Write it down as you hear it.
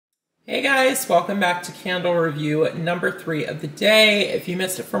Hey guys, welcome back to candle review number 3 of the day. If you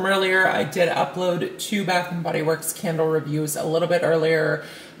missed it from earlier, I did upload 2 Bath & Body Works candle reviews a little bit earlier.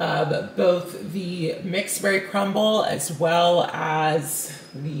 Both the mixed berry crumble as well as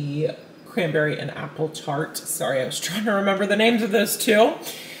the cranberry and apple tart. Sorry, I was trying to remember the names of those two.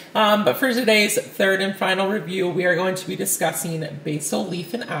 But for today's third and final review, we are going to be discussing Basil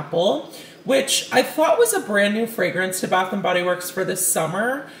Leaf and Apple, which I thought was a brand new fragrance to Bath & Body Works for this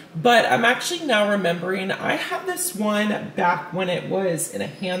summer, but I'm actually now remembering I had this one back when it was in a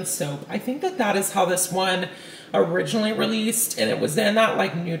hand soap. I think that is how this one originally released, and it was in that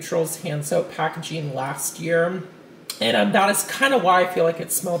like Neutrals hand soap packaging last year, and that is kind of why I feel like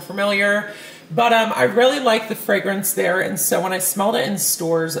it smelled familiar. But I really like the fragrance there, and so when I smelled it in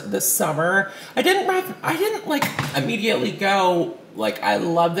stores this summer, I didn't like immediately go like I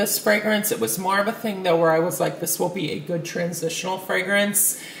love this fragrance. It was more of a thing though where I was like, this will be a good transitional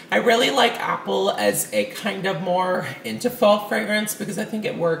fragrance. I really like Apple as a kind of more into fall fragrance because I think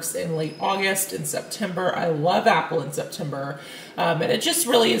it works in late August and September. I love Apple in September. And it just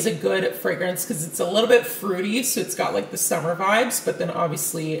really is a good fragrance because it's a little bit fruity, so it's got like the summer vibes, but then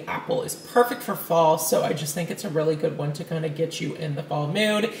obviously Apple is perfect for fall, so I just think it's a really good one to kind of get you in the fall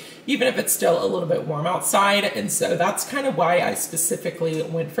mood, even if it's still a little bit warm outside. And so that's kind of why I specifically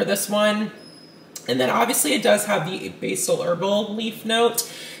went for this one. And then obviously it does have the basil herbal leaf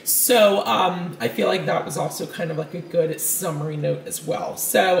note. So I feel like that was also kind of like a good summery note as well.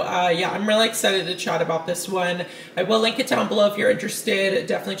 So yeah, I'm really excited to chat about this one. I will link it down below if you're interested.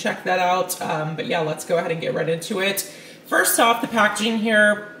 Definitely check that out. But yeah, let's go ahead and get right into it. First off, the packaging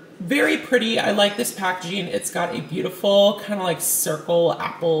here, very pretty. I like this packaging. It's got a beautiful kind of like circle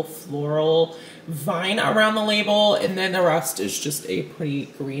apple floral vine around the label. And then the rest is just a pretty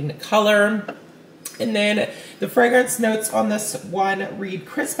green color. And then the fragrance notes on this one read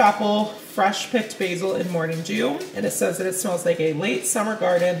crisp apple, fresh picked basil, and morning dew. And it says that it smells like a late summer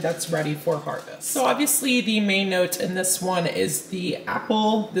garden that's ready for harvest. So obviously the main note in this one is the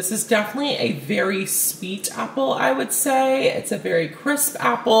apple. This is definitely a very sweet apple, I would say. It's a very crisp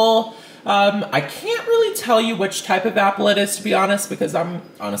apple. I can't really tell you which type of apple it is, to be honest, because I'm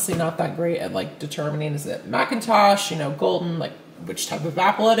honestly not that great at like determining, is it Macintosh, you know, golden, like which type of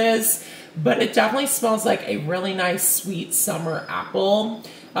apple it is. But it definitely smells like a really nice sweet summer apple.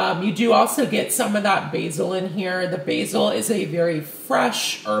 You do also get some of that basil in here. The basil is a very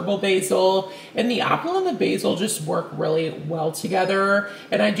fresh herbal basil, and the apple and the basil just work really well together.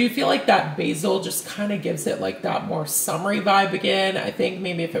 And I do feel like that basil just kind of gives it like that more summery vibe again. I think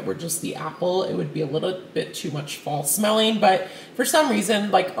maybe if it were just the apple, it would be a little bit too much fall smelling, but for some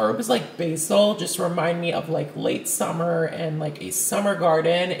reason, like herbs like basil just remind me of like late summer and like a summer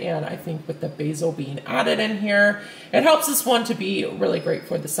garden. And I think with the basil being added in here, it helps this one to be really great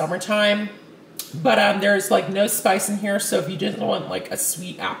for the summertime. But there's like no spice in here, so if you didn't want like a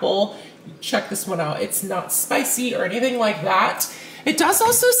sweet apple, check this one out. It's not spicy or anything like that. It does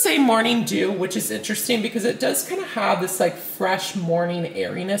also say morning dew, which is interesting because it does kind of have this like fresh morning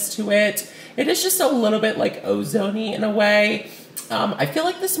airiness to it. It is just a little bit like ozone-y in a way. I feel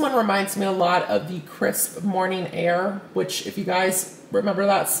like this one reminds me a lot of the crisp morning air, which if you guys remember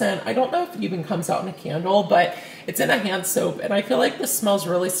that scent, I don't know if it even comes out in a candle, but it's in a hand soap, and I feel like this smells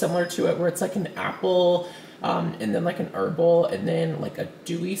really similar to it, where it's like an apple, and then like an herbal, and then like a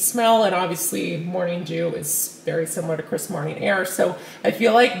dewy smell. And obviously morning dew is very similar to crisp morning air, so I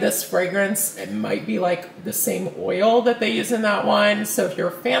feel like this fragrance, it might be like the same oil that they use in that one. So if you're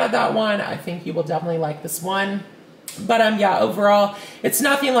a fan of that one, I think you will definitely like this one. But yeah, overall, it's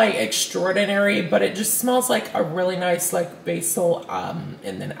nothing like extraordinary, but it just smells like a really nice like basil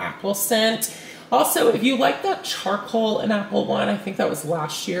and then apple scent. Also, if you like that charcoal and apple one, I think that was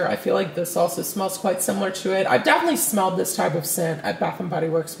last year, I feel like this also smells quite similar to it. I've definitely smelled this type of scent at Bath & Body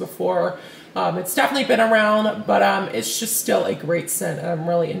Works before. It's definitely been around, but it's just still a great scent, and I'm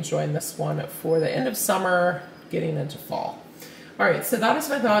really enjoying this one for the end of summer, getting into fall. All right, so that is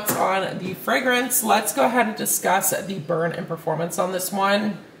my thoughts on the fragrance. Let's go ahead and discuss the burn and performance on this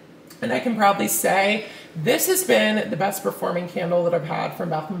one. And I can proudly say this has been the best performing candle that I've had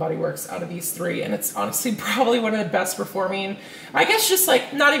from Bath & Body Works out of these 3. And it's honestly probably one of the best performing, I guess just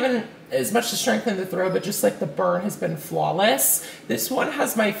like not even as much to strengthen the throw, but just like the burn has been flawless. This one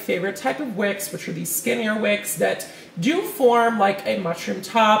has my favorite type of wicks, which are these skinnier wicks that do form like a mushroom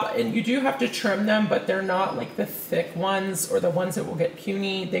top, and you do have to trim them, but they're not like the thick ones or the ones that will get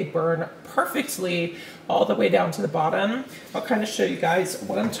puny. They burn perfectly all the way down to the bottom. I'll kind of show you guys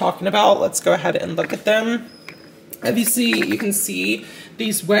what I'm talking about. Let's go ahead and look at them. Obviously, you can see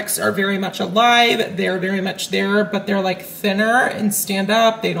these wicks are very much alive. They're very much there, but they're like thinner and stand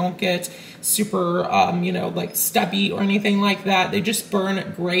up. They don't get super, you know, like stubby or anything like that. They just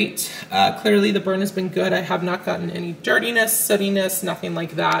burn great. Clearly the burn has been good. I have not gotten any dirtiness, sootiness, nothing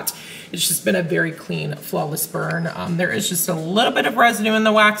like that. It's just been a very clean, flawless burn. There is just a little bit of residue in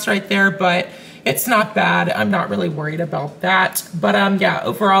the wax right there, but it's not bad. I'm not really worried about that. But yeah,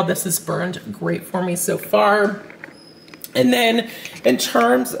 overall this has burned great for me so far. And then in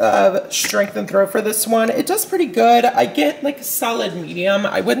terms of strength and throw for this one, it does pretty good. I get like a solid medium.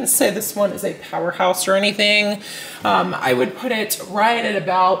 I wouldn't say this one is a powerhouse or anything. I would put it right at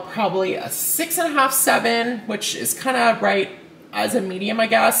about probably a 6.5, 7, which is kind of right as a medium, I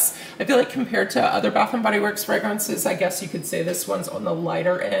guess. I feel like compared to other Bath & Body Works fragrances, I guess you could say this one's on the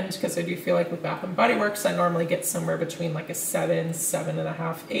lighter end, because I do feel like with Bath & Body Works, I normally get somewhere between like a 7,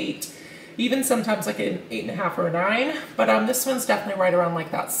 7.5, 8. Even sometimes like an 8.5 or a 9, but this one's definitely right around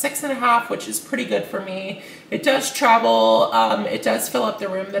like that 6.5, which is pretty good for me. It does travel, it does fill up the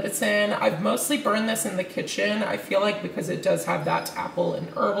room that it's in. I've mostly burned this in the kitchen. I feel like because it does have that apple and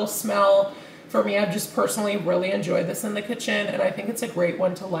herbal smell. For me, I've just personally really enjoyed this in the kitchen, and I think it's a great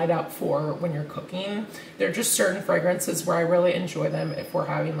one to light up for when you're cooking. There are just certain fragrances where I really enjoy them if we're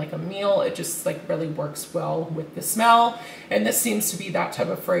having like a meal. It just like really works well with the smell, and this seems to be that type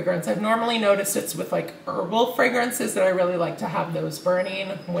of fragrance. I've normally noticed it's with like herbal fragrances that I really like to have those burning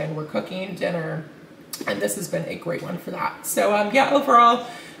when we're cooking dinner, and this has been a great one for that. So yeah, overall,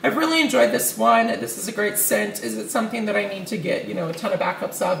 I've really enjoyed this one. This is a great scent. Is it something that I need to get, you know, a ton of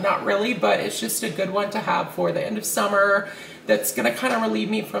backups of? Not really, but it's just a good one to have for the end of summer. That's gonna kind of relieve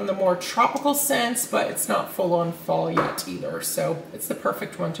me from the more tropical scents, but it's not full on fall yet either. So it's the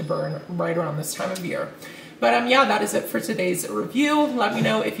perfect one to burn right around this time of year. But yeah, that is it for today's review. Let me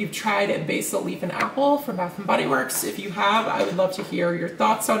know if you've tried Basil Leaf and Apple from Bath & Body Works. If you have, I would love to hear your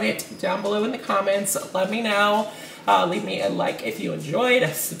thoughts on it down below in the comments. Let me know. Leave me a like if you enjoyed,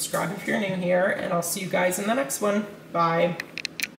 subscribe if you're new here, and I'll see you guys in the next one. Bye.